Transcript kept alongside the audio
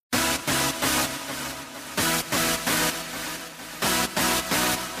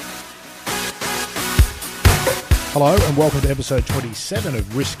Hello and welcome to episode 27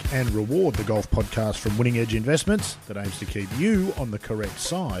 of Risk and Reward, the golf podcast from Winning Edge Investments that aims to keep you on the correct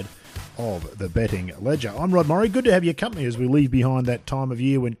side of the betting ledger. I'm Rod Murray. Good to have your company as we leave behind that time of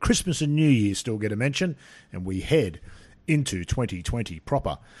year when Christmas and New Year still get a mention and we head into 2020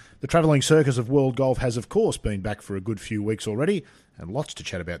 proper. The travelling circus of world golf has, of course, been back for a good few weeks already, and lots to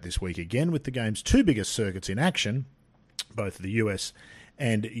chat about this week again with the game's two biggest circuits in action, both the US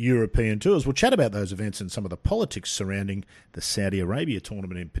and European tours. We'll chat about those events and some of the politics surrounding the Saudi Arabia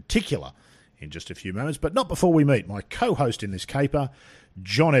tournament in particular in just a few moments, but not before we meet my co-host in this caper,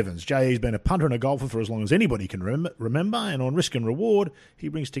 John Evans. JE's been a punter and a golfer for as long as anybody can remember, and on Risk and Reward, he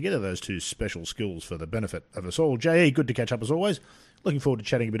brings together those two special skills for the benefit of us all. JE, good to catch up as always. Looking forward to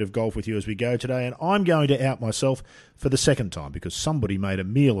chatting a bit of golf with you as we go today, and I'm going to out myself for the second time because somebody made a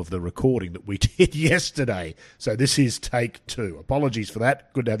meal of the recording that we did yesterday. So this is take two. Apologies for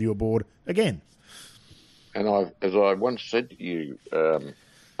that. Good to have you aboard again. And as I once said to you,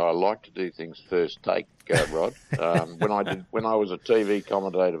 I like to do things first take, Rod. When I was a TV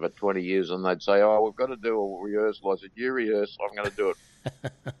commentator for 20 years, and they'd say, "Oh, we've got to do a rehearsal," I said, "You rehearse. I'm going to do it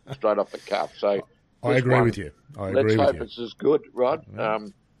straight off the cuff." So I agree with you. Let's hope it's as good, Rod. Yeah.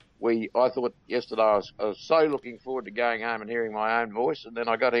 I thought yesterday I was so looking forward to going home and hearing my own voice, and then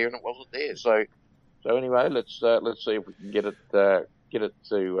I got here and it wasn't there. So anyway, let's see if we can get it to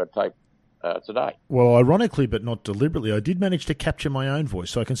tape today. Well, ironically, but not deliberately, I did manage to capture my own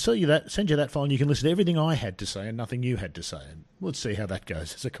voice, so I can send you that file, and you can listen to everything I had to say and nothing you had to say. And let's see how that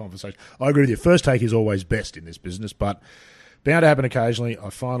goes as a conversation. I agree with you. First take is always best in this business, but bound to happen occasionally.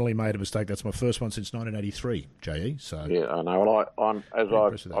 I finally made a mistake. That's my first one since 1983, JE. So yeah, I know. Well,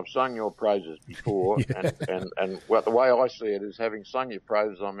 I've sung your praises before, yeah. and the way I see it is, having sung your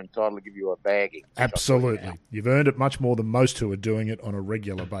praises, I'm entitled to give you a bagging. Absolutely, you've earned it much more than most who are doing it on a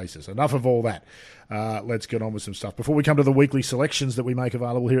regular basis. Enough of all that. Let's get on with some stuff before we come to the weekly selections that we make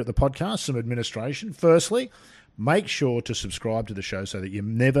available here at the podcast. Some administration. Firstly, make sure to subscribe to the show so that you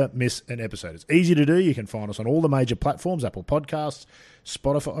never miss an episode. It's easy to do. You can find us on all the major platforms, Apple Podcasts,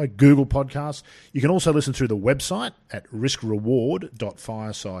 Spotify, Google Podcasts. You can also listen through the website at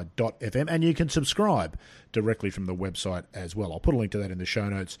riskreward.fireside.fm, and you can subscribe directly from the website as well. I'll put a link to that in the show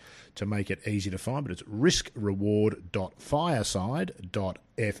notes to make it easy to find, but it's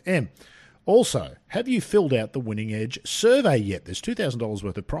riskreward.fireside.fm. Also, have you filled out the Winning Edge survey yet? There's $2,000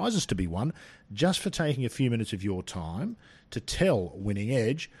 worth of prizes to be won just for taking a few minutes of your time to tell Winning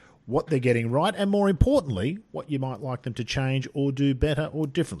Edge what they're getting right and, more importantly, what you might like them to change or do better or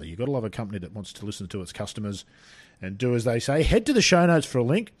differently. You've got to love a company that wants to listen to its customers and do as they say. Head to the show notes for a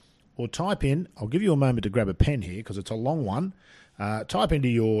link or type in, I'll give you a moment to grab a pen here because it's a long one. Type into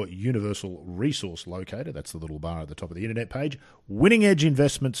your universal resource locator, that's the little bar at the top of the internet page,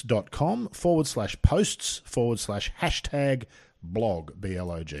 winningedgeinvestments.com/posts/hashtag blog,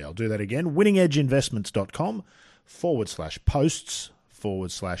 B-L-O-G. I'll do that again,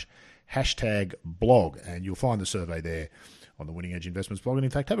 winningedgeinvestments.com/posts/hashtag blog, and you'll find the survey there on the Winning Edge Investments blog. And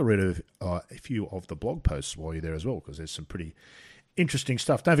in fact, have a read of a few of the blog posts while you're there as well, because there's some pretty interesting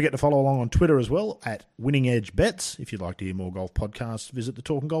stuff. Don't forget to follow along on Twitter as well at Winning Edge Bets. If you'd like to hear more golf podcasts, visit the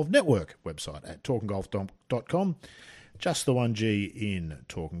Talking Golf Network website at talkinggolf.com. Just the one G in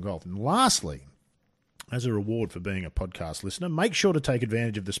Talking Golf. And lastly, as a reward for being a podcast listener, make sure to take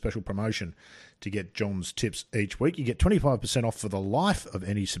advantage of the special promotion to get John's tips each week. You get 25% off for the life of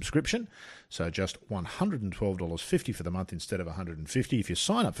any subscription, so just $112.50 for the month instead of $150. If you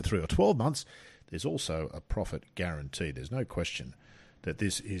sign up for 3 or 12 months, there's also a profit guarantee. There's no question that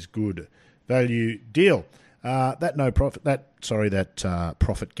this is good value deal. That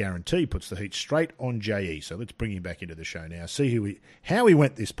profit guarantee puts the heat straight on JE. So let's bring him back into the show now. See how he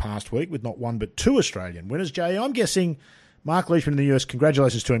went this past week with not one but two Australian winners. JE, I'm guessing Mark Leishman in the US.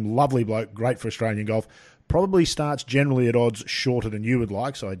 Congratulations to him. Lovely bloke. Great for Australian golf. Probably starts generally at odds shorter than you would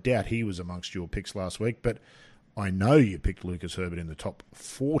like. So I doubt he was amongst your picks last week. But I know you picked Lucas Herbert in the top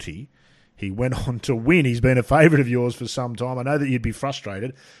 40. He went on to win. He's been a favourite of yours for some time. I know that you'd be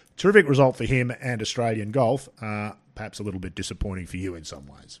frustrated. Terrific result for him and Australian golf. Perhaps a little bit disappointing for you in some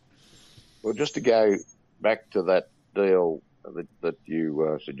ways. Well, just to go back to that deal that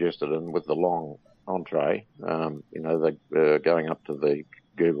you suggested, and with the long entree, going up to the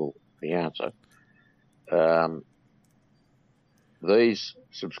Google the answer. These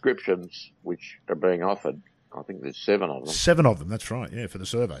subscriptions which are being offered, I think there's 7 of them. 7 of them, that's right, yeah, for the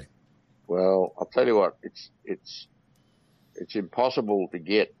survey. Well, I'll tell you what, it's impossible to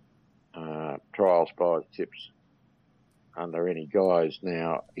get trial spies tips under any guise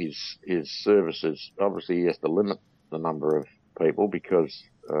now. His services, obviously he has to limit the number of people because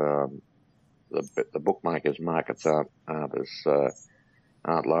the bookmakers' markets aren't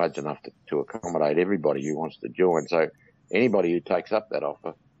large enough to accommodate everybody who wants to join. So anybody who takes up that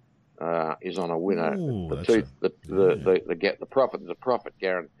offer is on a winner. Ooh, The profit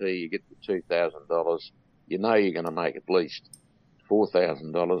guarantee. You get the $2,000. You know you're going to make at least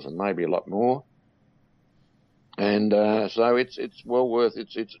 $4,000 and maybe a lot more. And so it's well worth.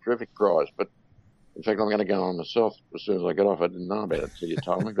 It's a terrific prize. But in fact, I'm going to go on myself as soon as I get off. I didn't know about it until you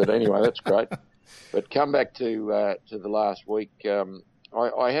told me. But anyway, that's great. But come back to the last week.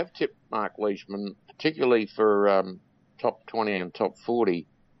 I have tipped Mark Leishman, particularly for top 20 and top 40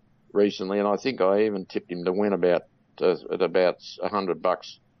 recently, and I think I even tipped him to win at about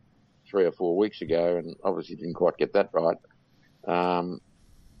 $100 3 or 4 weeks ago, and obviously didn't quite get that right. But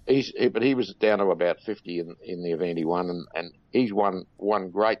he was down to about 50 in the event he won, and he's one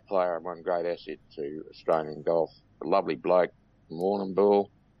great player and one great asset to Australian golf. A lovely bloke from Warrnambool.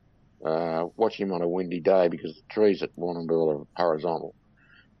 Watch him on a windy day because the trees at Warrnambool are horizontal.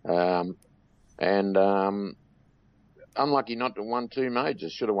 Unlucky not to have won 2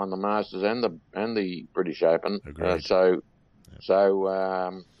 majors. Should have won the Masters and the British Open.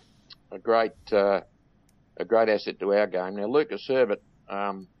 A great asset to our game. Now Lucas Herbert,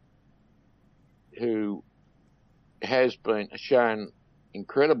 who has shown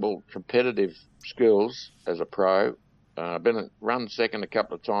incredible competitive skills as a pro. Been run second a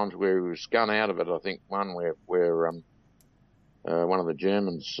couple of times where he was scun out of it. I think one where one of the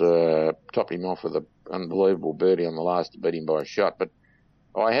Germans topped him off with an unbelievable birdie on the last to beat him by a shot. But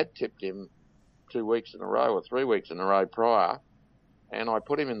I had tipped him 2 weeks in a row or 3 weeks in a row prior, and I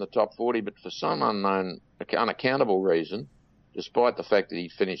put him in the top 40, but for some unaccountable reason, despite the fact that he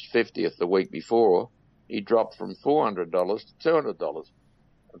finished 50th the week before, he dropped from $400 to $200.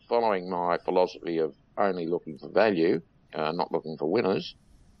 And following my philosophy of only looking for value, not looking for winners,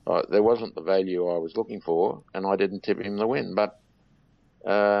 there wasn't the value I was looking for, and I didn't tip him the win. But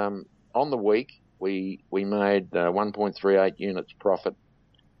on the week, we made 1.38 units profit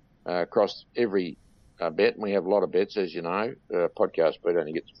across every bet. And we have a lot of bets, as you know. Podcast Beat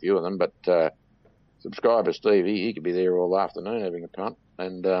only gets a few of them, but subscriber Steve, he could be there all afternoon having a punt.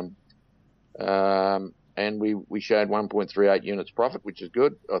 And we showed 1.38 units profit, which is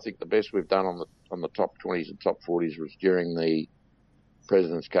good. I think the best we've done on the top 20s and top 40s was during the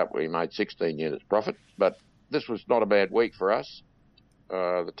President's Cup, where we made 16 units profit. But this was not a bad week for us.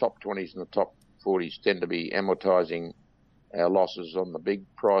 The top 20s and the top 40s tend to be amortising our losses on the big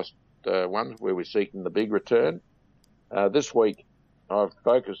priced ones where we're seeking the big return. This week I've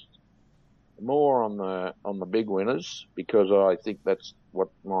focused more on the big winners because I think that's what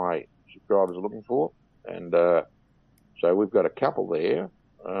my subscribers are looking for. And so we've got a couple there.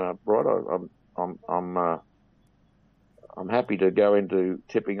 Right, I'm happy to go into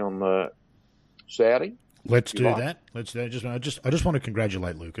tipping on the Saudi. Let's do that. I just want to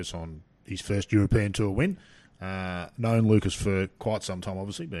congratulate Lucas on his first European Tour win. Known Lucas for quite some time,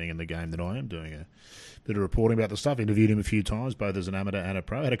 obviously, being in the game that I am, doing a bit of reporting about the stuff. Interviewed him a few times, both as an amateur and a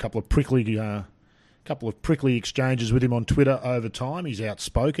pro. Had a couple of prickly exchanges with him on Twitter over time. He's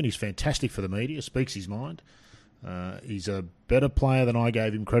outspoken. He's fantastic for the media. Speaks his mind. He's a better player than I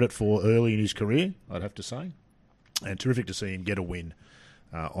gave him credit for early in his career, I'd have to say. And terrific to see him get a win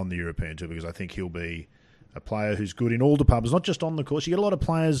on the European Tour, because I think he'll be a player who's good in all departments, not just on the course. You get a lot of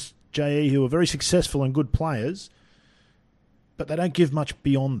players, JE, who are very successful and good players, but they don't give much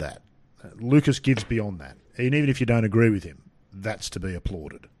beyond that. Lucas gives beyond that. And even if you don't agree with him, that's to be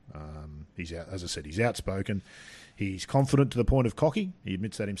applauded. As I said, he's outspoken. He's confident to the point of cocky. He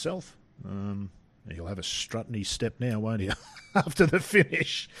admits that himself. He'll have a strut in his step now, won't he, after the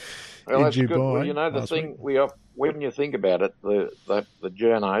finish in Dubai. Good. Well, you know, the thing when you think about it, the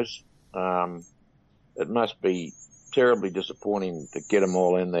journos, it must be terribly disappointing to get them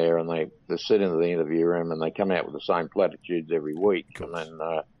all in there, and they sit into the interview room and they come out with the same platitudes every week, and then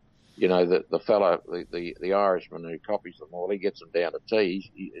you know, the fellow, the Irishman who copies them all, he gets them down to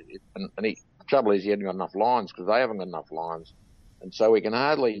tee. The trouble is he hasn't got enough lines, because they haven't got enough lines. And so we can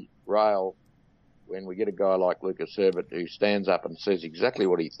hardly rail when we get a guy like Lucas Herbert who stands up and says exactly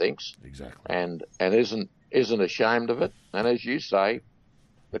what he thinks. Exactly. And isn't ashamed of it. And as you say,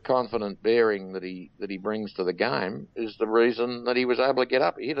 the confident bearing that he brings to the game is the reason that he was able to get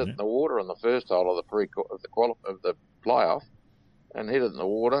up. He hit it in the water on the first hole of the playoff, and hit it in the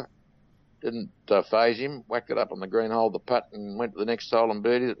water. Didn't phase him, whacked it up on the green hole, the putt, and went to the next hole and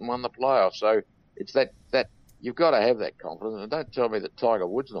birdied it and won the playoff. So it's that you've got to have that confidence. And don't tell me that Tiger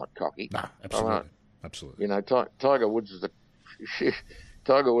Woods not cocky. No, absolutely. Absolutely. You know, Tiger Woods is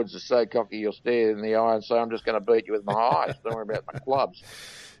so cocky you'll stare in the eye and say, "I'm just going to beat you with my eyes. Don't worry about my clubs."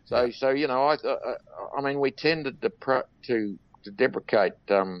 So you know, I mean, we tended to deprecate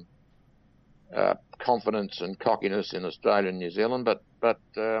confidence and cockiness in Australia and New Zealand, but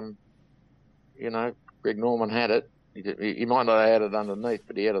you know, Greg Norman had it. He might not have had it underneath,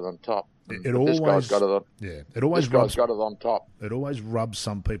 but he had it on top. This guy's got it on top. It always rubs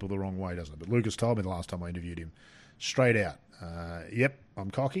some people the wrong way, doesn't it? But Lucas told me the last time I interviewed him, straight out, yep, I'm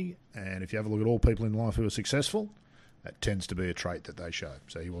cocky, and if you have a look at all people in life who are successful, that tends to be a trait that they show.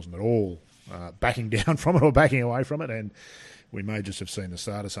 So he wasn't at all backing down from it or backing away from it, and we may just have seen the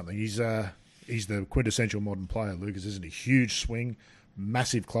start of something. He's the quintessential modern player, Lucas, isn't he? Huge swing,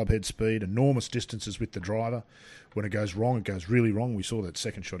 massive club head speed, enormous distances with the driver. When it goes wrong, it goes really wrong. We saw that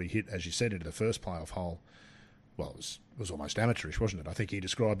second shot he hit, as you said, into the first playoff hole. Well, it was almost amateurish, wasn't it? I think he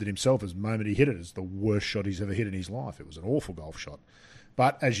described it himself as the moment he hit it as the worst shot he's ever hit in his life. It was an awful golf shot.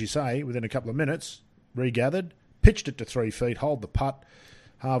 But, as you say, within a couple of minutes, regathered, pitched it to 3 feet, holed the putt,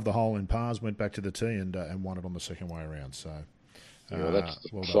 halved the hole in pars, went back to the tee and won it on the second way around. So, that's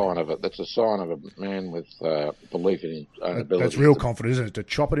the sign of it. That's a sign of a man with belief in his own ability. That's real confidence, isn't it? To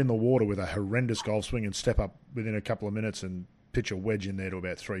chop it in the water with a horrendous golf swing and step up within a couple of minutes and pitch a wedge in there to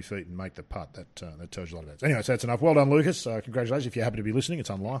about 3 feet and make the putt. That tells you a lot about it. Anyway, so that's enough. Well done, Lucas. Congratulations. If you happen to be listening, it's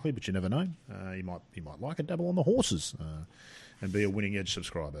unlikely, but you never know. You might like a dabble on the horses and be a Winning Edge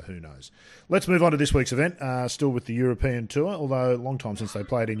subscriber. Who knows? Let's move on to this week's event, still with the European Tour, although a long time since they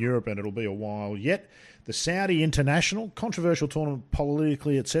played in Europe and it'll be a while yet. The Saudi International, controversial tournament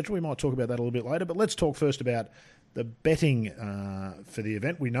politically, etc. We might talk about that a little bit later, but let's talk first about the betting for the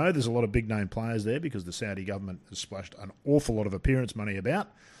event. We know there's a lot of big-name players there because the Saudi government has splashed an awful lot of appearance money about,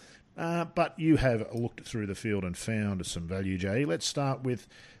 but you have looked through the field and found some value, Jay. Let's start with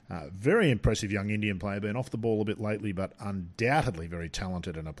a very impressive young Indian player, been off the ball a bit lately, but undoubtedly very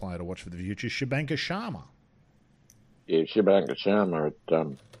talented and a player to watch for the future, Shubhankar Sharma. Yeah, Shubhankar Sharma at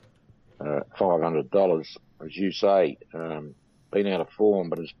 $500, as you say, been out of form,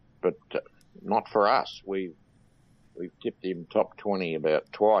 but not for us. We've tipped him top 20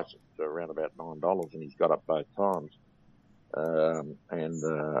 about twice, around about $9, and he's got up both times. And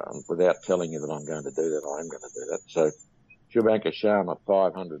without telling you that I'm going to do that, I am going to do that. So Shubhankar Sharma,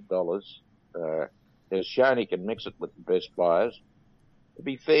 $500, has shown he can mix it with the best players. To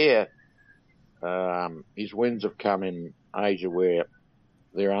be fair, his wins have come in Asia where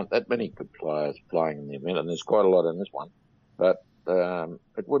there aren't that many good players playing in the event, and there's quite a lot in this one. But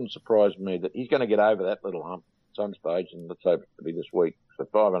it wouldn't surprise me that he's going to get over that little hump at some stage, and let's hope it to be this week. So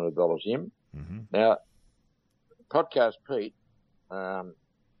 $500 him. Mm-hmm. Now, Podcast Pete,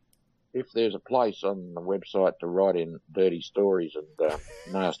 if there's a place on the website to write in dirty stories and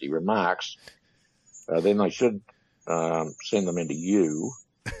nasty remarks, then they should send them into you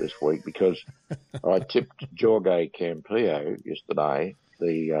this week, because I tipped Jorge Campillo yesterday,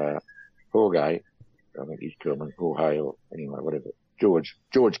 the Jorge, I think he's called him Jorge, or anyway, whatever, George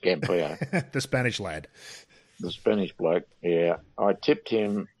Campillo. The Spanish lad. The Spanish bloke, yeah. I tipped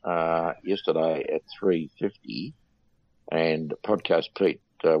him yesterday at $3.50, and Podcast Pete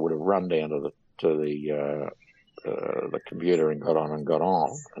would have run down to the computer and got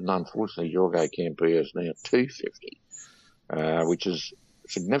on. And unfortunately, Jorge Campillo is now $2.50, which is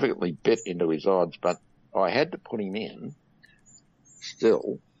significantly bit into his odds, but I had to put him in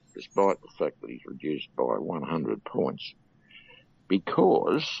still, despite the fact that he's reduced by 100 points,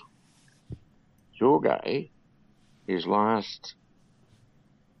 because Jorge, his last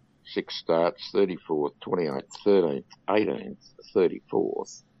 6 starts, 34th, 28th, 13th, 18th,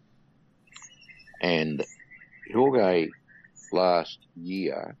 34th, and Jorge last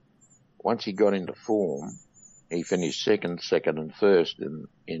year, once he got into form, he finished second and first and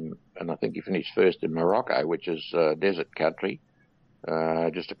I think he finished first in Morocco, which is a desert country,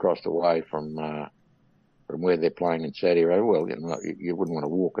 just across the way from where they're playing in Saudi Arabia. Well, you wouldn't want to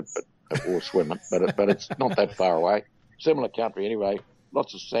walk it, or swim it, but it's not that far away. Similar country anyway.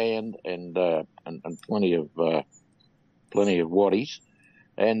 Lots of sand and plenty of waddies.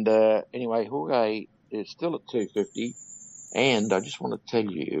 And anyway, Jorge is still at $2.50, and I just want to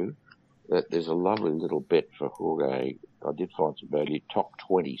tell you that there's a lovely little bet for Jorge. I did find some value, top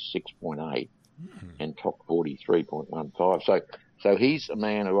 20, 6.8, and top 40, 3.15. So he's a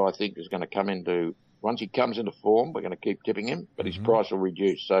man who I think is going to come into, once he comes into form, we're going to keep tipping him, but his price will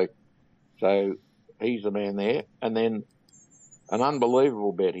reduce. So he's the man there. And then an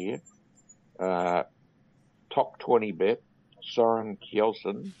unbelievable bet here, top 20 bet, Soren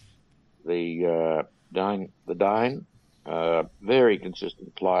Kjeldsen, the Dane, very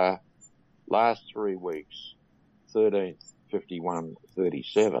consistent player. Last 3 weeks, 13th, 51,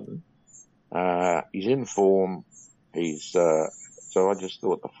 37. He's in form. He's So I just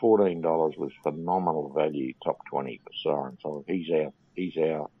thought the $14 was phenomenal value, top 20 for Siren. So he's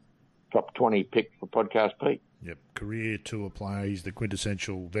our top 20 pick for Podcast Pete. Yep, career tour player. He's the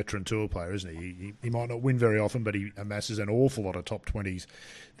quintessential veteran tour player, isn't he? He might not win very often, but he amasses an awful lot of top 20s,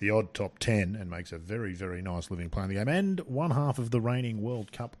 the odd top 10, and makes a very, very nice living playing the game. And one half of the reigning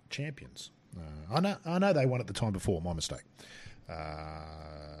World Cup champions. I know they won it the time before. My mistake.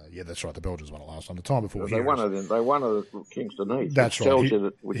 Yeah, that's right. The Belgians won it last time. The time before, they won it at Kingston Heath. That's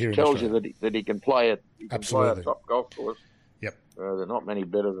right. Which tells you that he can play it. He can Absolutely. play a top golf course. Yep. There are not many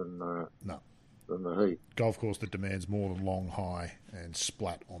better than the Heath. Golf course that demands more than long, high, and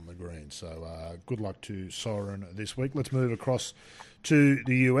splat on the green. So good luck to Siren this week. Let's move across to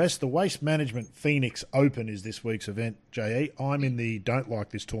the US. The Waste Management Phoenix Open is this week's event, JE. I'm in the don't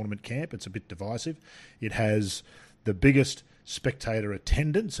like this tournament camp. It's a bit divisive. It has the biggest spectator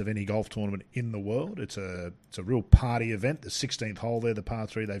attendance of any golf tournament in the world. It's a real party event. The 16th hole there, the par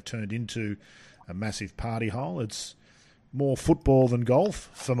 3, they've turned into a massive party hole. It's more football than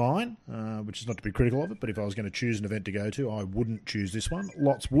golf for mine, which is not to be critical of it, but if I was going to choose an event to go to, I wouldn't choose this one.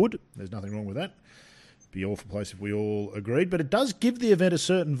 Lots would. There's nothing wrong with that. Be awful place if we all agreed, but it does give the event a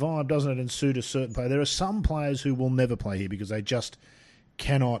certain vibe, doesn't it, and suit a certain player. There are some players who will never play here because they just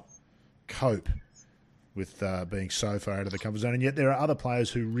cannot cope with being so far out of the comfort zone, and yet there are other players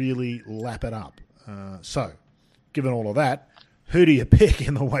who really lap it up. So, given all of that, who do you pick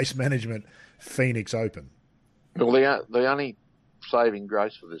in the Waste Management Phoenix Open? Well, the only saving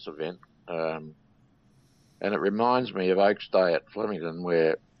grace for this event, and it reminds me of Oaks Day at Flemington,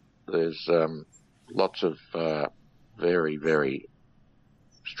 where there's lots of very, very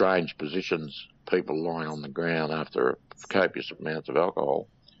strange positions, people lying on the ground after copious amounts of alcohol.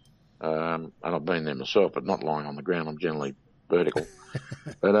 And I've been there myself, but not lying on the ground. I'm generally vertical.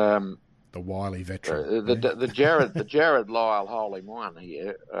 But the wily veteran, the Jared Lyle hole in one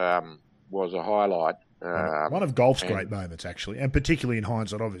here was a highlight. One of golf's great moments, actually, and particularly in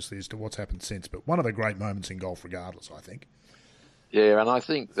hindsight, obviously, as to what's happened since. But one of the great moments in golf, regardless, I think. Yeah, and I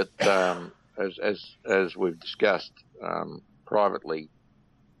think that as we've discussed privately,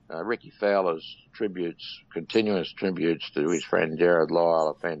 Ricky Fowler's continuous tributes to his friend Jared Lyle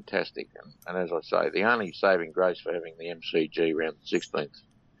are fantastic. And as I say, the only saving grace for having the MCG around the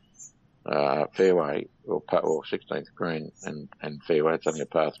 16th fairway or 16th green and fairway, it's only a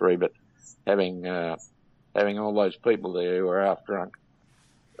par 3, but having all those people there who are half drunk,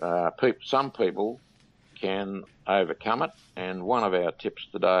 some people can overcome it. And one of our tips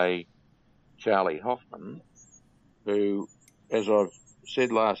today, Charlie Hoffman, who, as I've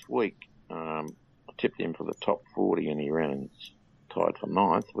said last week, I tipped him for the top 40 and he ran tied for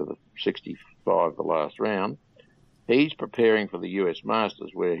 9th with a 65 the last round. He's preparing for the US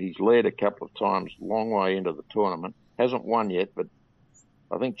Masters, where he's led a couple of times long way into the tournament. Hasn't won yet, but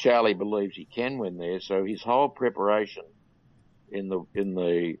I think Charlie believes he can win there. So his whole preparation in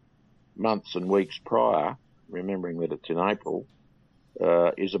the months and weeks prior, remembering that it's in April,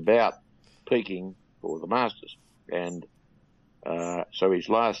 is about peaking for the Masters. And so his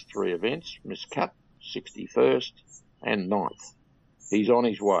last 3 events, miscut, 61st and 9th. He's on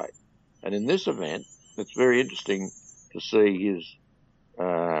his way. And in this event, it's very interesting to see his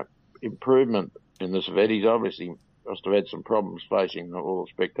improvement in this event. He's obviously must have had some problems facing all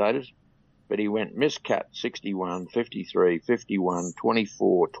the spectators, but he went miscut 61, 53, 51,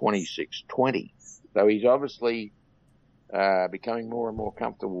 24, 26, 20. So he's obviously becoming more and more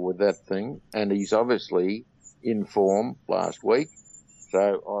comfortable with that thing, and he's obviously in form last week.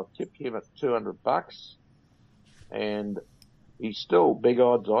 So I've tipped him at $200, and he's still big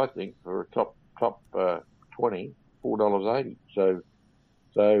odds, I think, for a top 20, $4.80. So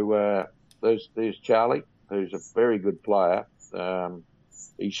there's Charlie, who's a very good player.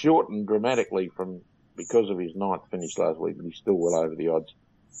 He's shortened dramatically because of his 9th finish last week, but he's still well over the odds.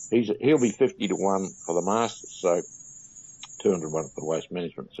 He'll be 50 to 1 for the Masters, so 201 for the Waste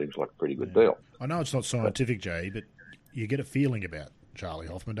Management seems like a pretty good deal. I know it's not scientific, Jay, but you get a feeling about Charlie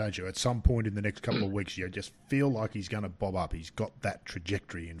Hoffman, don't you? At some point in the next couple of weeks, you just feel like he's going to bob up. He's got that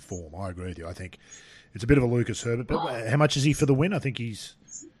trajectory in form. I agree with you. I think it's a bit of a Lucas Herbert. But how much is he for the win? I think he's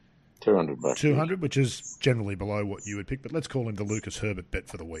 $200. 200, which is generally below what you would pick. But let's call him the Lucas Herbert bet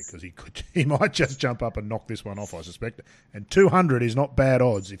for the week, because he might just jump up and knock this one off, I suspect. And 200 is not bad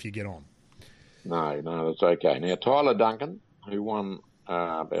odds if you get on. No, that's okay. Now, Tyler Duncan, who won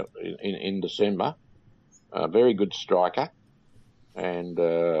about in December, a very good striker, and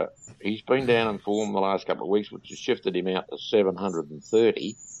he's been down in form the last couple of weeks, which has shifted him out to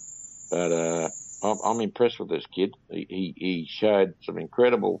 730. But I'm impressed with this kid. He showed some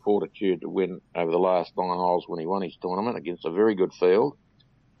incredible fortitude to win over the last 9 holes when he won his tournament against a very good field.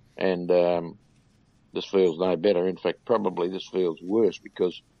 And this field's no better. In fact, probably this field's worse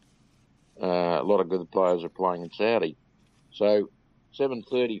because a lot of good players are playing in Saudi. So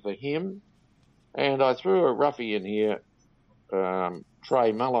 730 for him. And I threw a roughie in here,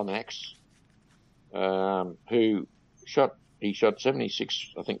 Trey Mullinax, who shot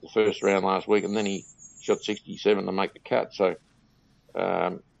 76, I think, the first round last week, and then he shot 67 to make the cut. So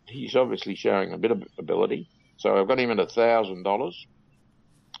he's obviously showing a bit of ability. So I've got him at $1,000.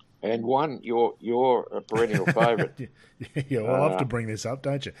 And one, you're a perennial favourite. Yeah, well, I'll have to bring this up,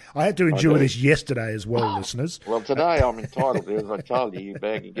 don't you? I had to endure this yesterday as well, listeners. Well, today I'm entitled to, as I told you, you're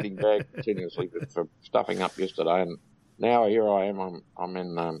getting bagged continuously for stuffing up yesterday, and now here I am. I'm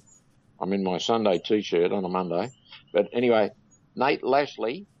in my Sunday T-shirt on a Monday. But anyway, Nate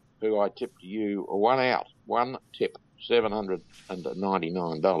Lashley, who I tipped you, one tip,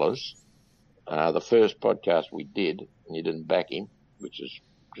 $799. The first podcast we did, and you didn't back him, which is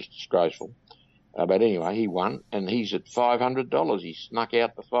just disgraceful. But anyway, he won, and he's at $500. He snuck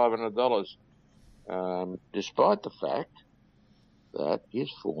out the $500, despite the fact that his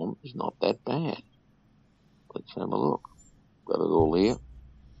form is not that bad. Let's have a look. Got it all here.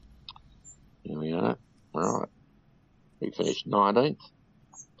 Here we are. All right. He finished 19th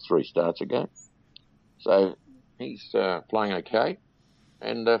 3 starts ago. So he's playing okay,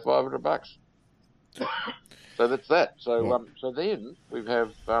 and $500. So that's that. So so then we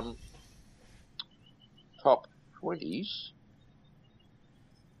have top 20s.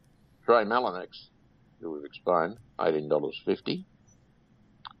 Trey Mullinax, who we've explained, $18.50.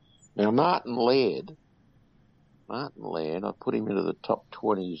 Now Martin Laird, I put him into the top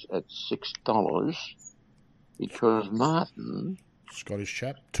 20s at $6 because Martin, Scottish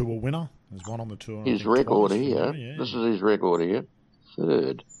chap, tour winner. There's one on the tour. His record here, this is his record here,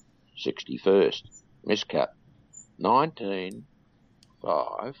 third, 61st, miscut, 19,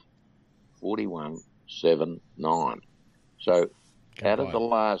 5, 41, 7, 9. So out of the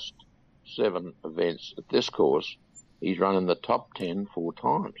last 7 events at this course, he's run in the top 10 4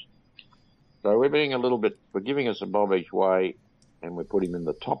 times. So we're giving us a bob each way, and we put him in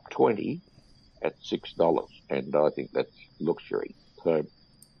the top 20 at $6, and I think that's luxury. So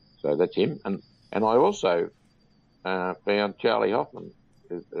that's him. And I also found Charlie Hoffman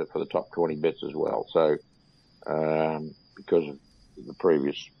for the top 20 bets as well. So because of the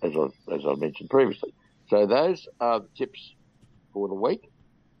previous, as I mentioned previously. So those are the tips for the week.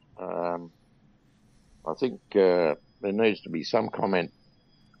 I think there needs to be some comment,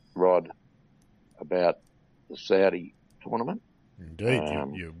 Rod, about the Saudi tournament. Indeed,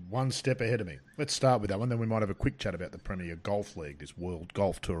 you're one step ahead of me. Let's start with that one, then we might have a quick chat about the Premier Golf League, this World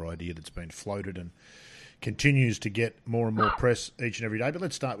Golf Tour idea that's been floated and continues to get more and more press each and every day. But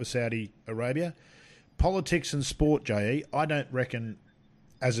let's start with Saudi Arabia. Politics and sport, JE, I don't reckon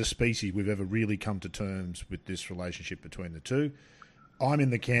as a species we've ever really come to terms with this relationship between the two. I'm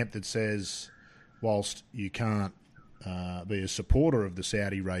in the camp that says whilst you can't be a supporter of the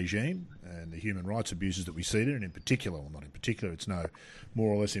Saudi regime and the human rights abuses that we see there, and in particular, well, not in particular, it's no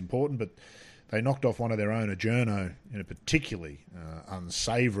more or less important, but they knocked off one of their own, a journo, in a particularly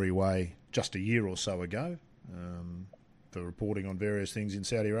unsavoury way just a year or so ago for reporting on various things in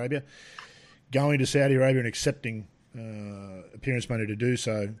Saudi Arabia. Going to Saudi Arabia and accepting appearance money to do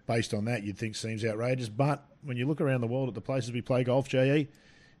so based on that, you'd think seems outrageous. But when you look around the world at the places we play golf, JE,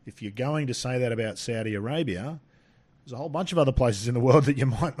 if you're going to say that about Saudi Arabia, there's a whole bunch of other places in the world that you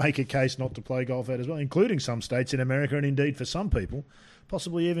might make a case not to play golf at as well, including some states in America and indeed for some people,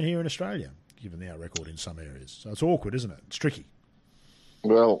 possibly even here in Australia, given our record in some areas. So it's awkward, isn't it? It's tricky.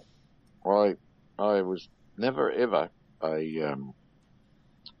 Well, I was never ever I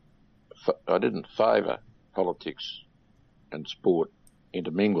didn't favour politics and sport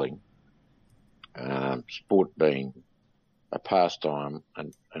intermingling, sport being a pastime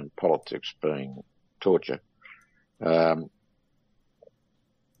and politics being torture. But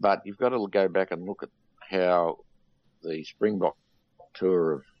you've got to go back and look at how the Springbok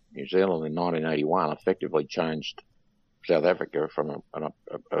tour of New Zealand in 1981 effectively changed South Africa from a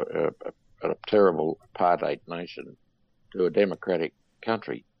terrible apartheid nation to a democratic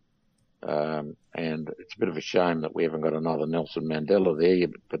country. And it's a bit of a shame that we haven't got another Nelson Mandela there.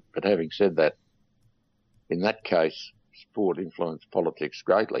 But having said that, in that case, sport influenced politics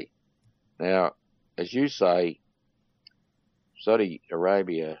greatly. Now, as you say, Saudi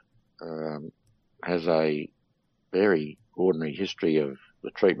Arabia has a very ordinary history of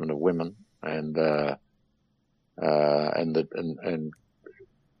the treatment of women and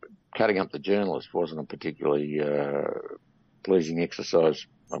cutting up the journalist wasn't a particularly pleasing exercise,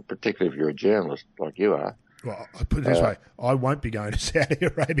 particularly if you're a journalist like you are. Well, I put it this way, I won't be going to Saudi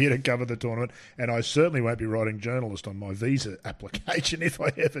Arabia to cover the tournament, and I certainly won't be writing journalist on my visa application if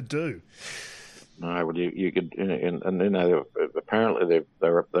I ever do. No, well, you could, and apparently they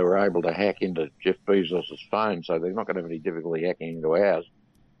were able to hack into Jeff Bezos' phone, so they're not going to have any difficulty hacking into ours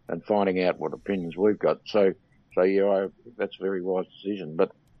and finding out what opinions we've got. So yeah, that's a very wise decision.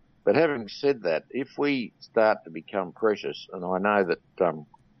 But having said that, if we start to become precious, and I know that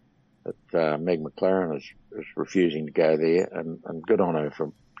Meg McLaren is refusing to go there, and good on her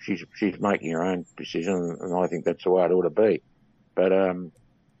for she's making her own decision, and I think that's the way it ought to be. But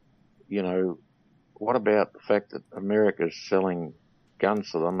what about the fact that America's selling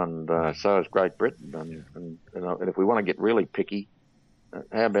guns to them, and so is Great Britain, and if we want to get really picky,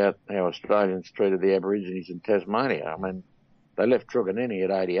 how about how Australians treated the Aborigines in Tasmania? I mean, they left Truganini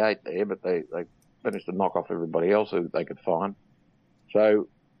at 88 there, but they managed to knock off everybody else who they could find. So,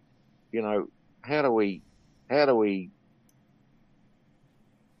 how do we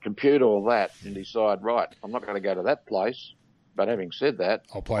compute all that and decide, right, I'm not going to go to that place, but having said that,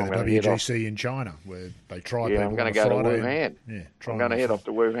 I'll play the WGC in China where they try people. I'm going to go to Wuhan. I'm going to head off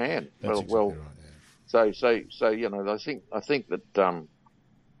to Wuhan. That's exactly right. Yeah. So I think that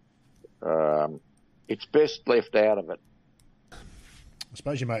it's best left out of it. I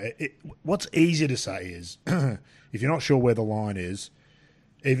suppose what's easier to say is if you're not sure where the line is,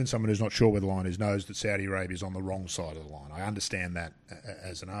 even someone who's not sure where the line is knows that Saudi Arabia is on the wrong side of the line. I understand that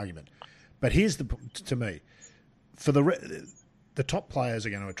as an argument. But here's to me, for the top players are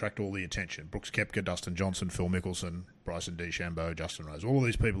going to attract all the attention. Brooks Koepka, Dustin Johnson, Phil Mickelson, Bryson DeChambeau, Justin Rose. All of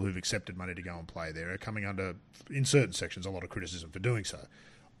these people who've accepted money to go and play there are coming under, in certain sections, a lot of criticism for doing so.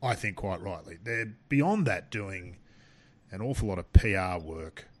 I think quite rightly. They're beyond that doing an awful lot of PR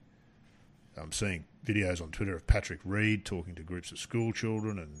work. I'm seeing videos on Twitter of Patrick Reed talking to groups of school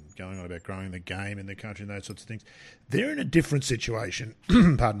children and going on about growing the game in the country and those sorts of things. They're in a different situation,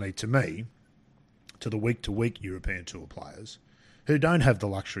 pardon me, to me, to the week-to-week European Tour players who don't have the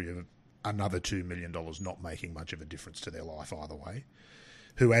luxury of another $2 million not making much of a difference to their life either way,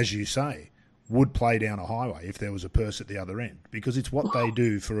 who, as you say, would play down a highway if there was a purse at the other end, because it's what they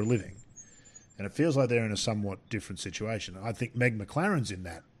do for a living. And it feels like they're in a somewhat different situation. I think Meg McLaren's in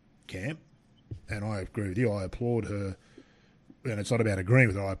that camp, and I agree with you. I applaud her, and it's not about agreeing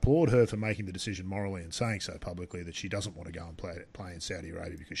with her. I applaud her for making the decision morally and saying so publicly that she doesn't want to go and play in Saudi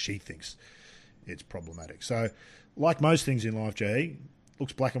Arabia because she thinks it's problematic. So, like most things in life, Jay,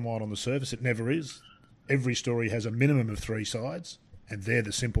 looks black and white on the surface. It never is. Every story has a minimum of 3 sides, and they're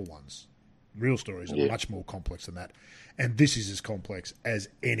the simple ones. Real stories are much more complex than that. And this is as complex as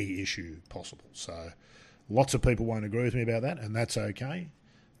any issue possible. So lots of people won't agree with me about that, and that's okay.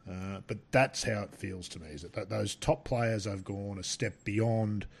 But that's how it feels to me, is that those top players have gone a step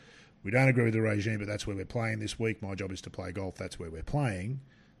beyond, we don't agree with the regime, but that's where we're playing this week. My job is to play golf. That's where we're playing.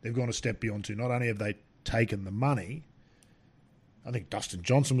 They've gone a step beyond to not only have they taken the money, I think Dustin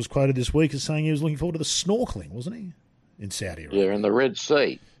Johnson was quoted this week as saying he was looking forward to the snorkelling, wasn't he, in Saudi Arabia? Yeah, in the Red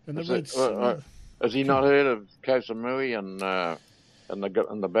Sea. Has he not heard of Koh Samui and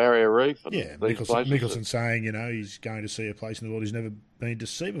the Barrier Reef? And Mickelson saying, he's going to see a place in the world he's never been to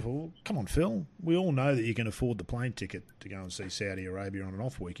see before. Well, come on, Phil. We all know that you can afford the plane ticket to go and see Saudi Arabia on an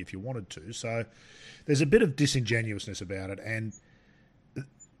off week if you wanted to. So there's a bit of disingenuousness about it, and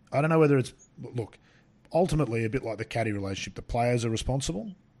I don't know whether it's... Look, ultimately, a bit like the caddy relationship, the players are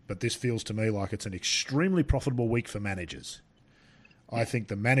responsible, but this feels to me like it's an extremely profitable week for managers. I think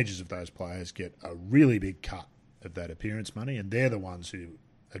the managers of those players get a really big cut of that appearance money, and they're the ones who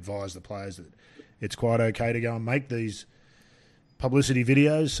advise the players that it's quite okay to go and make these publicity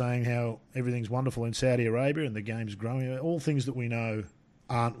videos saying how everything's wonderful in Saudi Arabia and the game's growing. All things that we know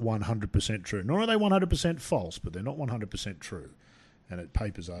aren't 100% true. Nor are they 100% false, but they're not 100% true. And it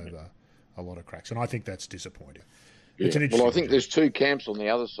papers over a lot of cracks. And I think that's disappointing. Yeah. It's an interesting I think there's 2 camps on the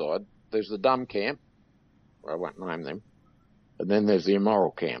other side. There's the dumb camp. I won't name them. And then there's the immoral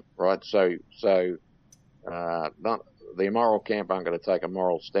camp, right? So the immoral camp aren't going to take a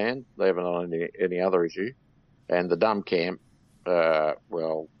moral stand. They haven't on any other issue. And the dumb camp, they're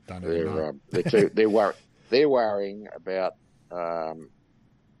worrying about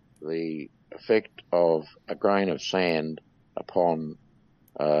the effect of a grain of sand upon,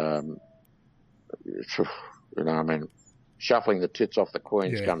 shuffling the tits off the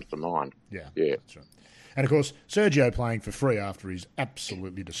queens comes to mind. Yeah, that's right. And, of course, Sergio playing for free after his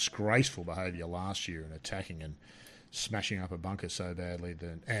absolutely disgraceful behaviour last year and attacking and smashing up a bunker so badly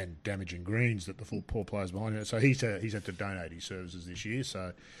and damaging greens that the poor players behind him. So he's had to donate his services this year.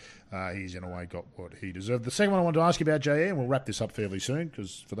 So he's in a way got what he deserved. The second one I wanted to ask you about, JE, and we'll wrap this up fairly soon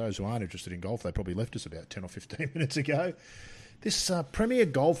because for those who aren't interested in golf, they probably left us about 10 or 15 minutes ago. This Premier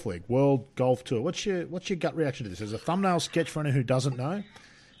Golf League, World Golf Tour, what's your gut reaction to this? As a thumbnail sketch for anyone who doesn't know,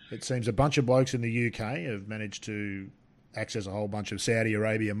 it seems a bunch of blokes in the UK have managed to access a whole bunch of Saudi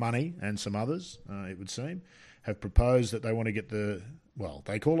Arabia money and some others, it would seem, have proposed that they want to get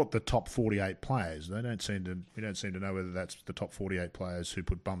they call it the top 48 players. We don't seem to know whether that's the top 48 players who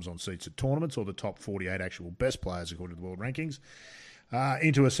put bums on seats at tournaments or the top 48 actual best players according to the world rankings,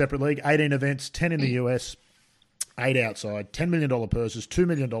 into a separate league. 18 events, 10 in the US, 8 outside, $10 million purses, $2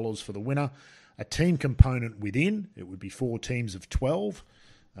 million for the winner, a team component within. It would be 4 teams of 12.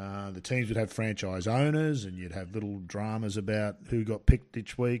 The teams would have franchise owners, and you'd have little dramas about who got picked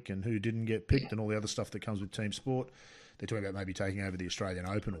each week and who didn't get picked and all the other stuff that comes with team sport. They're talking about maybe taking over the Australian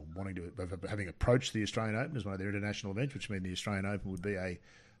Open or having approached the Australian Open as one of their international events, which means the Australian Open would be a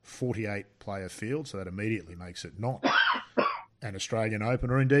 48-player field, so that immediately makes it not an Australian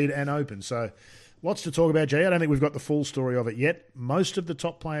Open or indeed an Open. So lots to talk about, Jay. I don't think we've got the full story of it yet. Most of the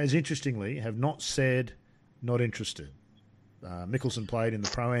top players, interestingly, have not said not interested. Mickelson played in the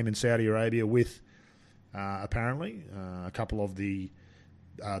Pro-Am in Saudi Arabia with, apparently, a couple of the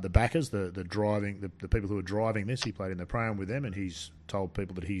backers, the people who are driving this. He played in the Pro-Am with them, and he's told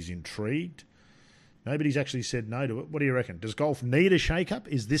people that he's intrigued. Nobody's actually said no to it. What do you reckon? Does golf need a shake-up?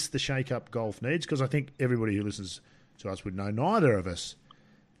 Is this the shake-up golf needs? Because I think everybody who listens to us would know neither of us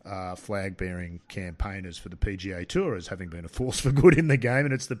are flag-bearing campaigners for the PGA Tour as having been a force for good in the game,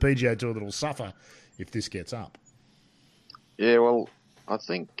 and it's the PGA Tour that will suffer if this gets up. Yeah, well, I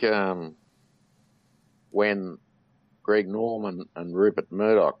think when Greg Norman and Rupert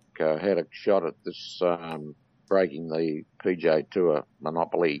Murdoch had a shot at this breaking the PGA Tour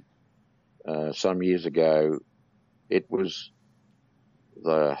monopoly some years ago, it was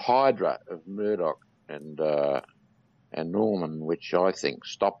the hydra of Murdoch and Norman which I think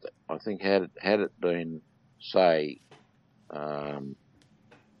stopped it. I think had it been, say,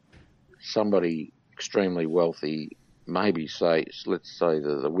 somebody extremely wealthy, maybe let's say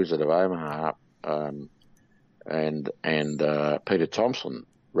the Wizard of Omaha and Peter Thompson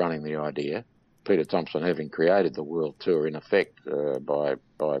running the idea, Peter Thompson having created the World Tour in effect by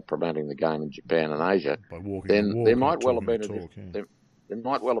promoting the game in Japan and Asia, then there might well have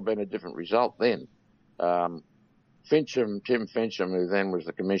been a different result then. Tim Fincham, who then was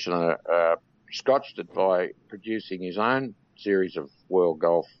the commissioner, scotched it by producing his own series of world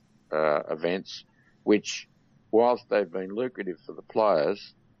golf events, which, whilst they've been lucrative for the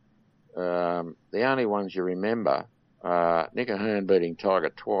players, the only ones you remember are Nick Ahern beating Tiger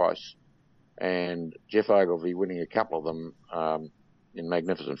twice and Jeff Ogilvy winning a couple of them in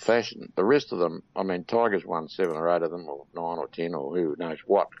magnificent fashion. The rest of them, I mean, Tiger's won 7 or 8 of them, or 9 or 10, or who knows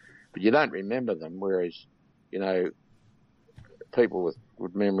what, but you don't remember them, whereas, you know, people with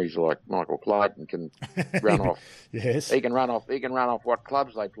good memories like Michael Clayton can run off. Yes, he can run off what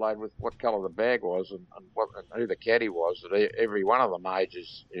clubs they played with, what colour the bag was, and who the caddy was at every one of the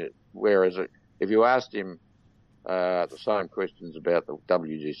majors. Whereas if you asked him the same questions about the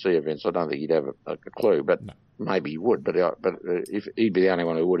WGC events, I don't think he'd have a clue. But no. Maybe he would. But if he'd be the only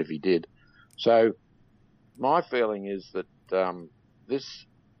one who would if he did. So my feeling is that the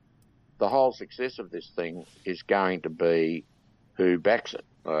whole success of this thing is going to be who backs it,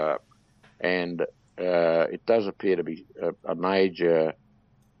 and it does appear to be a major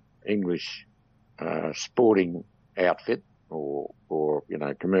English sporting outfit or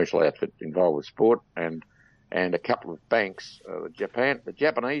commercial outfit involved with sport, and a couple of banks. The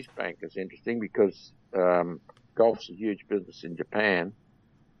Japanese bank is interesting because golf's a huge business in Japan,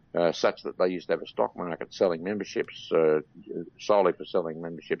 such that they used to have a stock market selling memberships solely for selling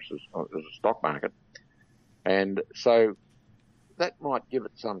memberships as a stock market, and so that might give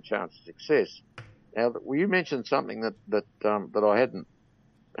it some chance of success. Now, you mentioned something that I hadn't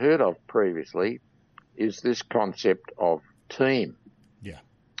heard of previously, is this concept of team. Yeah.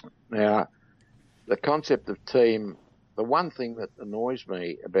 Now, the concept of team, the one thing that annoys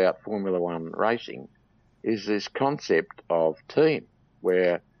me about Formula One racing is this concept of team,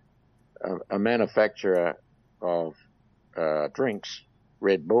 where a manufacturer of drinks,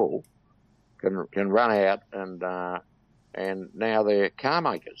 Red Bull, can run out and now they're car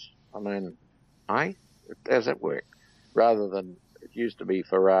makers. I mean, how does that work? Rather than it used to be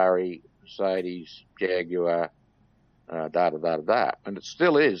Ferrari, Mercedes, Jaguar, and it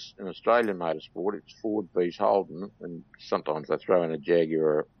still is in Australian motorsport. It's Ford v Holden, and sometimes they throw in a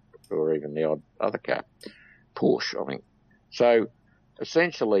Jaguar or even the odd other car. push, I think. So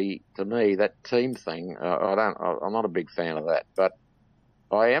essentially, to me, that team thing, I'm not a big fan of that, but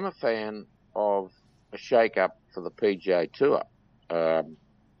I am a fan of a shake-up for the PGA Tour,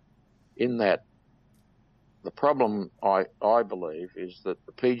 in that the problem, I believe, is that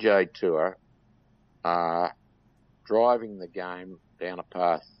the PGA Tour are driving the game down a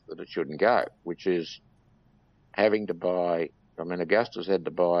path that it shouldn't go, which is having to buy. I mean, Augusta's had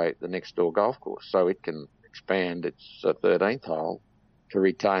to buy the next door golf course so it can expand its 13th hole to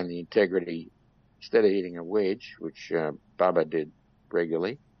retain the integrity. Instead of hitting a wedge, which Bubba did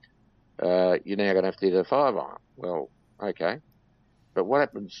regularly, you're now going to have to hit a 5-iron. Well, okay. But what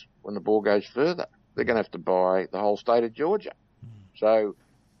happens when the ball goes further? They're going to have to buy the whole state of Georgia. So,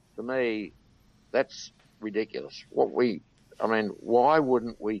 to me, that's ridiculous. Why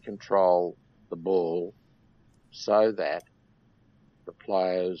wouldn't we control the ball so that the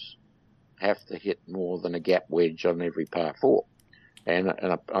players have to hit more than a gap wedge on every par 4? And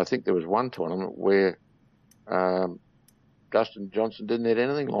I think there was one tournament where Dustin Johnson didn't hit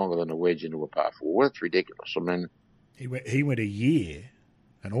anything longer than a wedge into a par 4. Well, that's ridiculous. I mean, he went a year,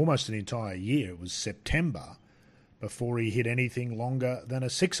 and almost an entire year. It was September before he hit anything longer than a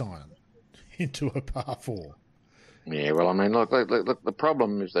 6-iron into a par 4. Yeah, well, I mean, look, the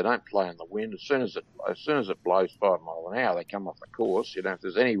problem is they don't play in the wind. As soon as it blows 5 miles an hour, they come off the course. You know, if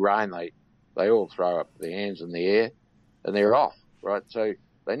there's any rain, they all throw up their hands in the air, and they're off, right? So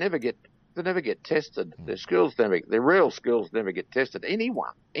they never get tested. Their real skills never get tested.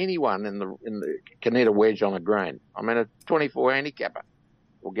 Anyone can hit a wedge on a green. I mean, a 24 handicapper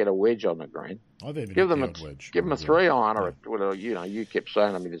will get a wedge on the green. I've even give them a 3-iron or well, you kept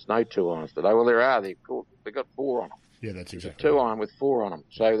saying, I mean, there's no 2-irons today. Well, there are. They've got 4 on them. Yeah, that's exactly. It's a 2-iron with 4 on them.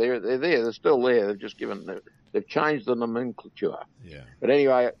 So they're there. They're still there. They've changed the nomenclature. Yeah. But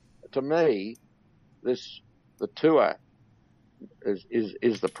anyway, to me, the tour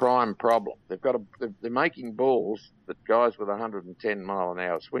is the prime problem. They're making balls that guys with 110 mile an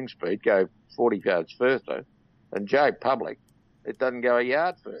hour swing speed go 40 yards further, and Joe Public, it doesn't go a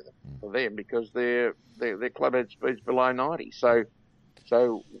yard further for them because their club head speed's below 90. So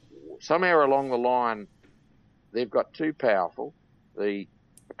somewhere along the line, they've got too powerful. The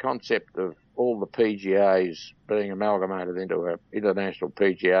concept of all the PGAs being amalgamated into an international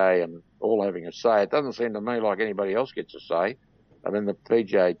PGA and all having a say, it doesn't seem to me like anybody else gets a say. I mean, the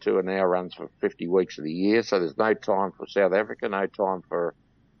PGA Tour now runs for 50 weeks of the year, so there's no time for South Africa, no time for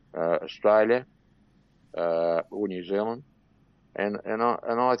Australia or New Zealand. And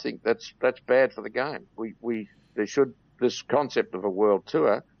I think that's bad for the game. This concept of a world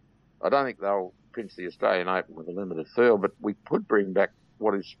tour, I don't think they'll pinch the Australian Open with a limited field, but we could bring back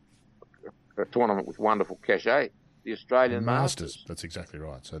what is a tournament with wonderful cachet, the Australian Masters. That's exactly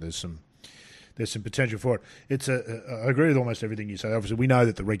right. So there's some potential for it. I agree with almost everything you say. Obviously, we know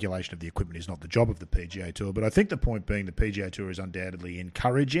that the regulation of the equipment is not the job of the PGA Tour, but I think the point being the PGA Tour is undoubtedly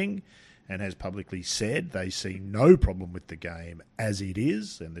encouraging and has publicly said they see no problem with the game as it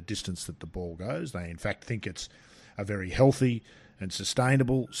is and the distance that the ball goes. They, in fact, think it's a very healthy and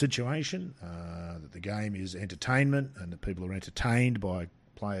sustainable situation, that the game is entertainment and that people are entertained by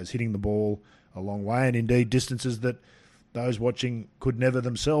players hitting the ball a long way and indeed distances that those watching could never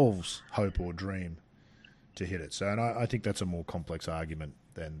themselves hope or dream to hit it. So, and I think that's a more complex argument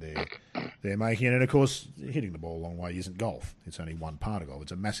than they're making. And, of course, hitting the ball a long way isn't golf. It's only one part of golf.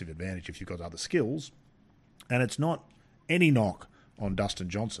 It's a massive advantage if you've got other skills. And it's not any knock on Dustin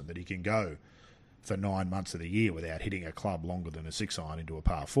Johnson that he can go for 9 months of the year without hitting a club longer than a 6-iron into a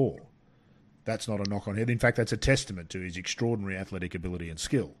par 4. That's not a knock on him. In fact, that's a testament to his extraordinary athletic ability and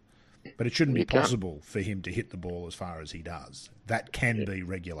skill. But it shouldn't be possible for him to hit the ball as far as he does. That can be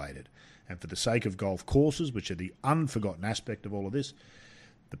regulated. And for the sake of golf courses, which are the unforgotten aspect of all of this,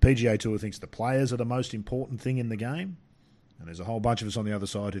 the PGA Tour thinks the players are the most important thing in the game. And there's a whole bunch of us on the other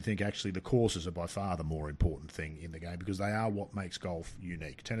side who think actually the courses are by far the more important thing in the game because they are what makes golf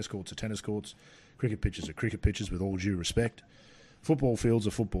unique. Tennis courts are tennis courts. Cricket pitches are cricket pitches, with all due respect. Football fields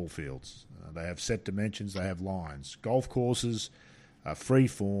are football fields. They have set dimensions. They have lines. Golf courses are free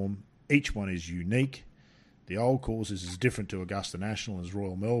form. Each one is unique. The old courses is different to Augusta National as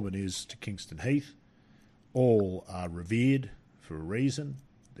Royal Melbourne is to Kingston Heath. All are revered for a reason.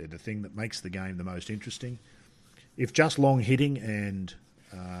 They're the thing that makes the game the most interesting. If just long hitting and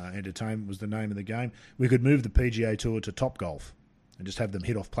entertainment was the name of the game, we could move the PGA Tour to Topgolf and just have them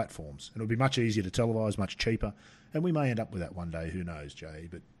hit off platforms. And it would be much easier to televise, much cheaper. And we may end up with that one day. Who knows, Jay?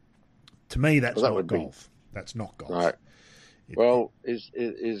 But to me, that's not golf. That's not golf. Right. Well, it's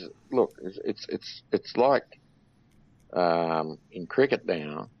like in cricket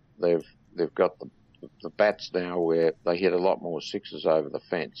now they've got the bats now where they hit a lot more sixes over the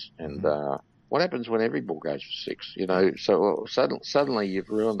fence. And what happens when every ball goes for six? So suddenly you've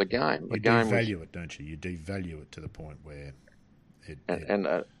ruined the game. You devalue it, don't you? You devalue it to the point where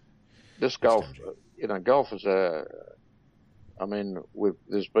this golf, golf is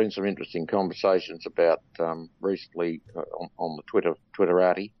there's been some interesting conversations about recently on the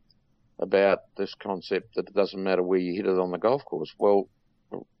Twitterati about this concept that it doesn't matter where you hit it on the golf course. Well,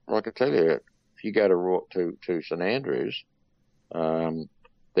 I can tell you, if you go to St Andrews,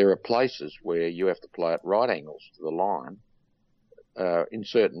 there are places where you have to play at right angles to the line in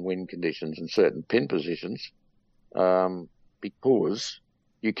certain wind conditions and certain pin positions because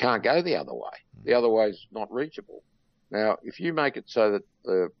you can't go the other way. The other way is not reachable. Now, if you make it so that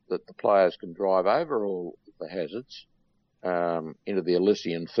the players can drive over all the hazards into the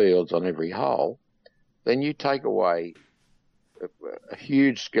Elysian fields on every hole, then you take away a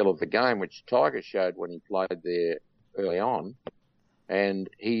huge skill of the game, which Tiger showed when he played there early on, and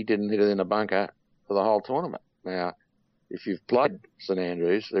he didn't hit it in a bunker for the whole tournament. Now, if you've played St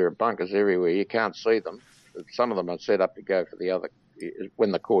Andrews, there are bunkers everywhere. You can't see them. Some of them are set up to go for the other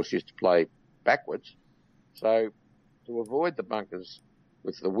when the course used to play backwards. So to avoid the bunkers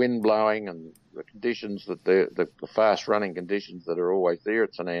with the wind blowing and the conditions that the fast running conditions that are always there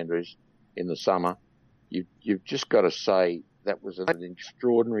at St Andrews in the summer, you've just got to say that was an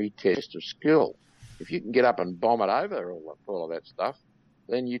extraordinary test of skill. If you can get up and bomb it over all of that stuff,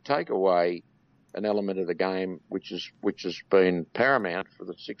 then you take away an element of the game which has been paramount for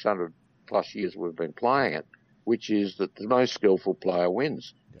the 600 plus years we've been playing it, which is that the most skillful player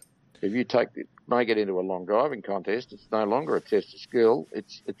wins. Yeah. If you make it into a long driving contest, it's no longer a test of skill.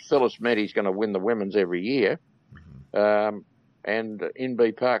 It's Phyllis Metty's going to win the women's every year, and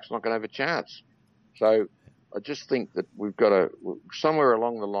NB Park's not going to have a chance. So I just think that we've got to, somewhere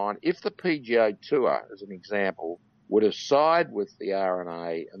along the line, if the PGA Tour, as an example, would have sided with the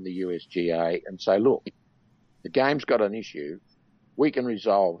R&A and the USGA and say, look, the game's got an issue, we can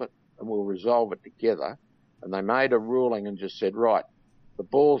resolve it, and we'll resolve it together. And they made a ruling and just said, right, the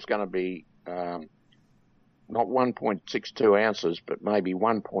ball's going to be not 1.62 ounces, but maybe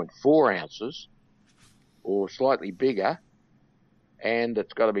 1.4 ounces or slightly bigger, and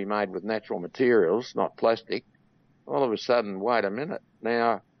it's got to be made with natural materials, not plastic. All of a sudden, wait a minute.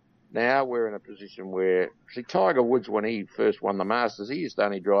 Now we're in a position where, see, Tiger Woods, when he first won the Masters, he used to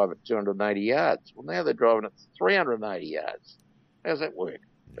only drive at 280 yards. Well, now they're driving at 380 yards. How's that work?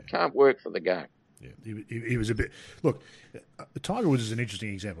 It can't work for the game. Yeah, he was a bit... Look, Tiger Woods is an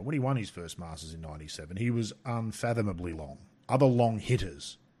interesting example. When he won his first Masters in 97, he was unfathomably long. Other long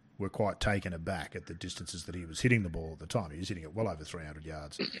hitters were quite taken aback at the distances that he was hitting the ball at the time. He was hitting it well over 300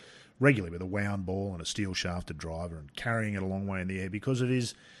 yards regularly with a wound ball and a steel shafted driver and carrying it a long way in the air because of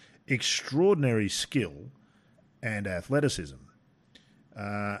his extraordinary skill and athleticism.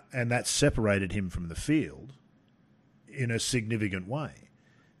 And that separated him from the field in a significant way.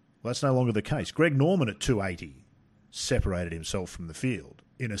 Well, that's no longer the case. Greg Norman at 280 separated himself from the field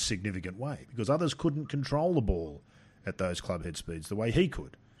in a significant way because others couldn't control the ball at those clubhead speeds the way he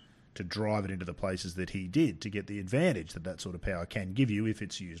could to drive it into the places that he did to get the advantage that sort of power can give you if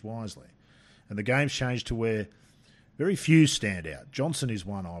it's used wisely. And the game's changed to where very few stand out. Johnson is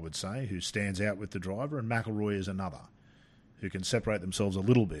one, I would say, who stands out with the driver, and McIlroy is another who can separate themselves a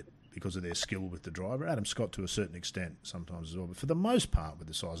little bit because of their skill with the driver. Adam Scott to a certain extent sometimes as well. But for the most part, with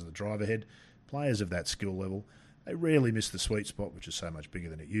the size of the driver head, players of that skill level, they rarely miss the sweet spot, which is so much bigger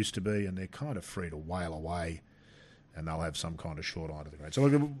than it used to be, and they're kind of free to wail away, and they'll have some kind of short eye to the grade. So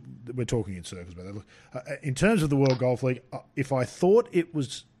look, we're talking in circles about that. Look, in terms of the World Golf League, if I thought it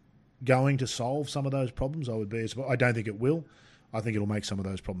was going to solve some of those problems, I would be. I don't think it will. I think it'll make some of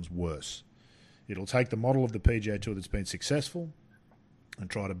those problems worse. It'll take the model of the PGA Tour that's been successful and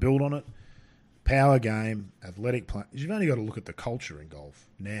try to build on it. Power game, athletic play. You've only got to look at the culture in golf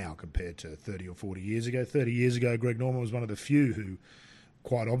now compared to 30 or 40 years ago. 30 years ago, Greg Norman was one of the few who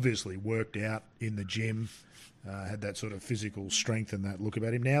quite obviously worked out in the gym, had that sort of physical strength and that look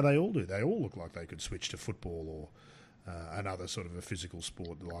about him. Now they all do. They all look like they could switch to football or another sort of a physical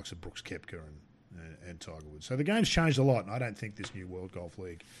sport, the likes of Brooks Koepka and Tiger Woods. So the game's changed a lot, and I don't think this new World Golf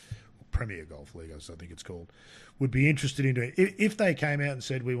League, or Premier Golf League, as I think it's called, would be interested in doing it. If they came out and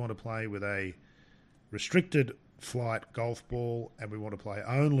said, we want to play with a restricted flight golf ball and we want to play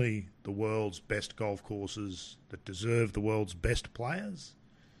only the world's best golf courses that deserve the world's best players,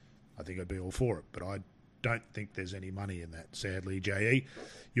 I think I'd be all for it. But don't think there's any money in that, sadly, JE.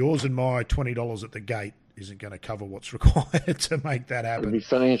 Yours and my $20 at the gate isn't going to cover what's required to make that happen. It'd be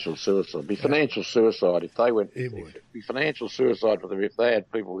financial suicide. It'd be financial suicide if they went. It would. It'd be financial suicide for them if they had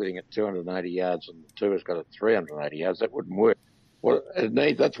people hitting at 280 yards and the tour's got at 380 yards. That wouldn't work. Well,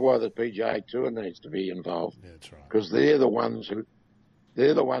 that's why the PGA Tour needs to be involved. Yeah, that's right. Because they're the ones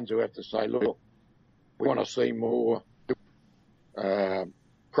who have to say, look, we want to see more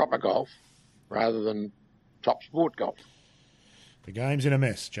proper golf rather than top sport golf. The game's in a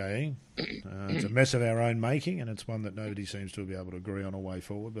mess, J.E. It's a mess of our own making, and it's one that nobody seems to be able to agree on a way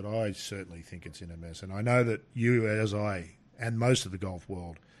forward, but I certainly think it's in a mess. And I know that you, as I, and most of the golf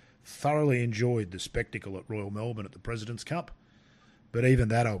world, thoroughly enjoyed the spectacle at Royal Melbourne at the President's Cup. But even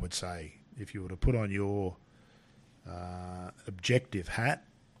that, I would say, if you were to put on your objective hat,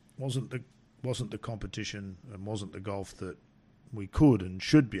 wasn't the competition and wasn't the golf that we could and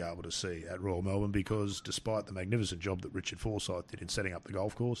should be able to see at Royal Melbourne, because despite the magnificent job that Richard Forsyth did in setting up the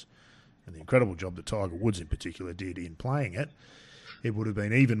golf course and the incredible job that Tiger Woods in particular did in playing it, it would have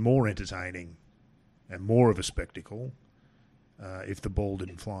been even more entertaining and more of a spectacle if the ball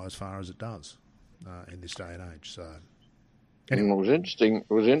didn't fly as far as it does in this day and age. So, anyway. And it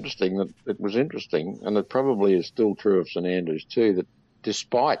was interesting, and it probably is still true of St Andrews too, that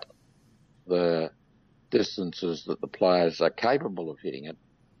despite the distances that the players are capable of hitting it,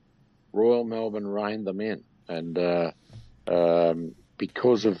 Royal Melbourne reined them in, and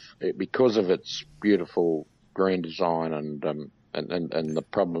because of its beautiful green design and the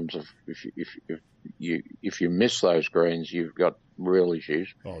problems of if you miss those greens, you've got real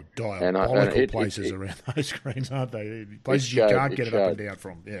issues. Oh, diabolical places around those greens, aren't they? Places you can't get it up and down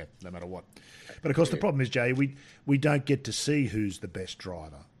from, yeah, no matter what. But of course, the problem is, Jay, we don't get to see who's the best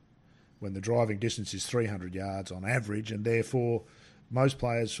driver when the driving distance is 300 yards on average, and therefore most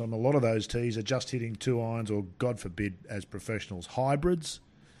players from a lot of those tees are just hitting 2 irons or, God forbid, as professionals, hybrids.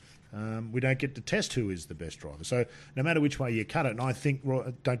 We don't get to test who is the best driver. So no matter which way you cut it, and I think,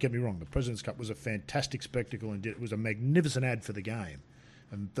 don't get me wrong, the President's Cup was a fantastic spectacle and it was a magnificent ad for the game.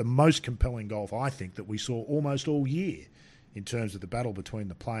 And the most compelling golf, I think, that we saw almost all year in terms of the battle between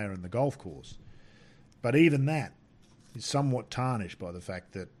the player and the golf course. But even that is somewhat tarnished by the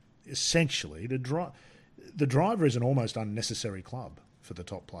fact that essentially the driver is an almost unnecessary club for the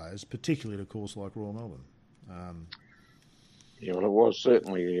top players, particularly at a course like Royal Melbourne. Yeah, well, it was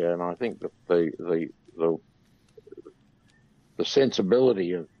certainly, and I think that the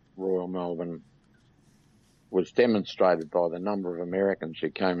sensibility of Royal Melbourne was demonstrated by the number of Americans who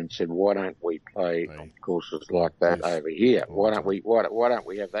came and said, "Why don't we play on courses like that over here? Why don't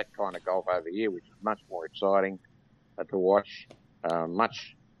we have that kind of golf over here, which is much more exciting to watch,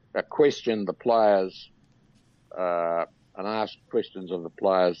 question the players and ask questions of the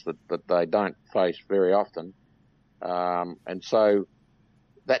players that they don't face very often." And so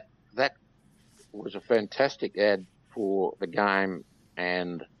that was a fantastic ad for the game,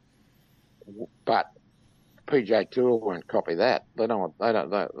 but PGA Tour won't copy that. They want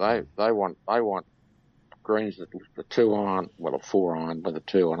greens that the 2 iron, well, a 4 iron with a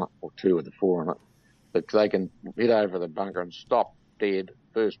 2 on it, or 2 with a 4 on it, that they can hit over the bunker and stop dead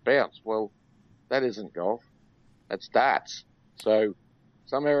first bounce. Well, that isn't golf. That's darts. So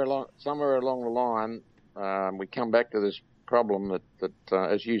somewhere along the line, we come back to this problem that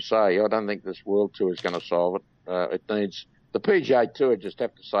as you say, I don't think this World Tour is going to solve it. It needs the PGA Tour just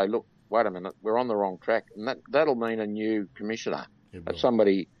have to say, look, wait a minute, we're on the wrong track, and that'll mean a new commissioner,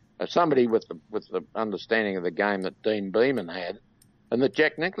 somebody with the understanding of the game that Dean Beeman had, and that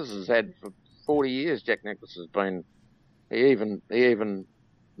Jack Nicklaus has had for 40 years. Jack Nicklaus has been, he even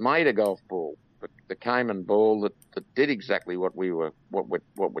made a golf ball, the Cayman ball that did exactly what we're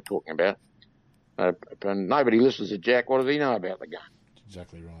talking about. And nobody listens to Jack. What does he know about the game?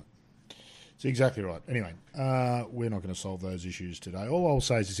 Exactly right. It's exactly right. Anyway, we're not going to solve those issues today. All I'll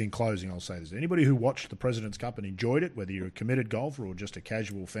say is, in closing, I'll say this. Anybody who watched the President's Cup and enjoyed it, whether you're a committed golfer or just a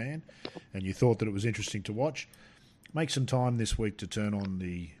casual fan, and you thought that it was interesting to watch, make some time this week to turn on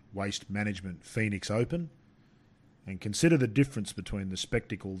the Waste Management Phoenix Open and consider the difference between the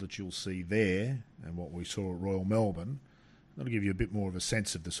spectacle that you'll see there and what we saw at Royal Melbourne. That'll give you a bit more of a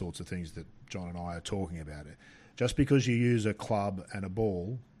sense of the sorts of things that John and I are talking about. Just because you use a club and a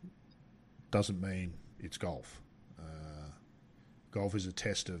ball doesn't mean it's golf. Golf is a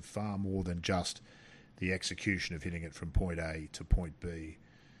test of far more than just the execution of hitting it from point A to point B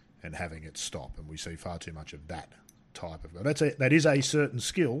and having it stop. And we see far too much of that type of golf. That is a certain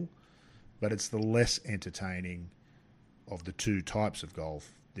skill, but it's the less entertaining of the two types of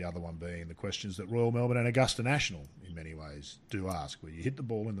golf The other one being the questions that Royal Melbourne and Augusta National, in many ways, do ask, where you hit the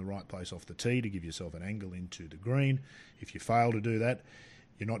ball in the right place off the tee to give yourself an angle into the green. If you fail to do that,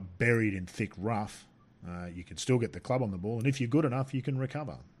 you're not buried in thick rough. You can still get the club on the ball, and if you're good enough, you can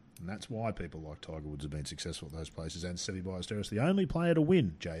recover. And that's why people like Tiger Woods have been successful at those places. And Seve Ballesteros, the only player to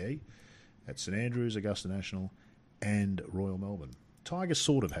win, J.E., at St Andrews, Augusta National, and Royal Melbourne. Tiger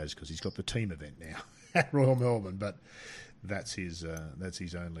sort of has, because he's got the team event now at Royal Melbourne, but that's his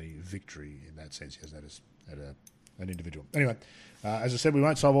only victory in that sense. He hasn't had an individual. Anyway, as I said, we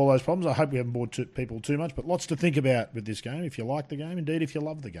won't solve all those problems. I hope we haven't bored people too much, but lots to think about with this game. If you like the game, indeed, if you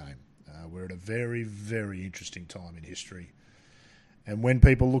love the game. We're at a very, very interesting time in history. And when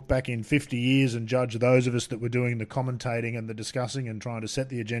people look back in 50 years and judge those of us that were doing the commentating and the discussing and trying to set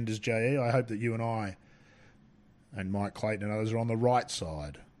the agendas, J.E., I hope that you and I and Mike Clayton and others are on the right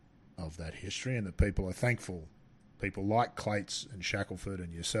side of that history, and that people are thankful. People like Clates and Shackelford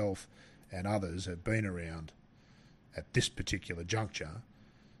and yourself and others have been around at this particular juncture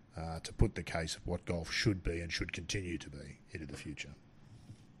to put the case of what golf should be and should continue to be into the future.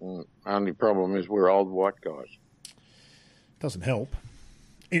 Only problem is we're old white guys. Doesn't help.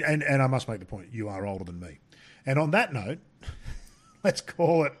 And I must make the point, you are older than me. And on that note, let's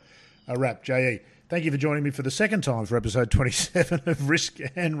call it a wrap. J.E., thank you for joining me for the second time for episode 27 of Risk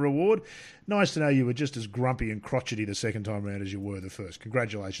and Reward. Nice to know you were just as grumpy and crotchety the second time around as you were the first.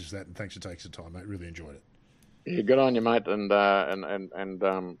 Congratulations for that, and thanks for taking some time, mate. Really enjoyed it. Yeah, good on you, mate. And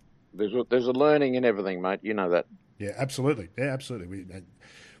there's a learning in everything, mate. You know that. Yeah, absolutely. Yeah, absolutely.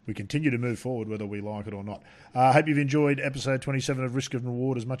 We continue to move forward whether we like it or not. I hope you've enjoyed episode 27 of Risk and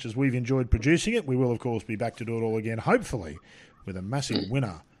Reward as much as we've enjoyed producing it. We will, of course, be back to do it all again, hopefully with a massive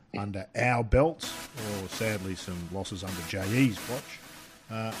winner under our belts, or sadly some losses under JE's watch,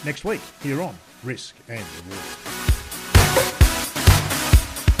 next week here on Risk and Reward.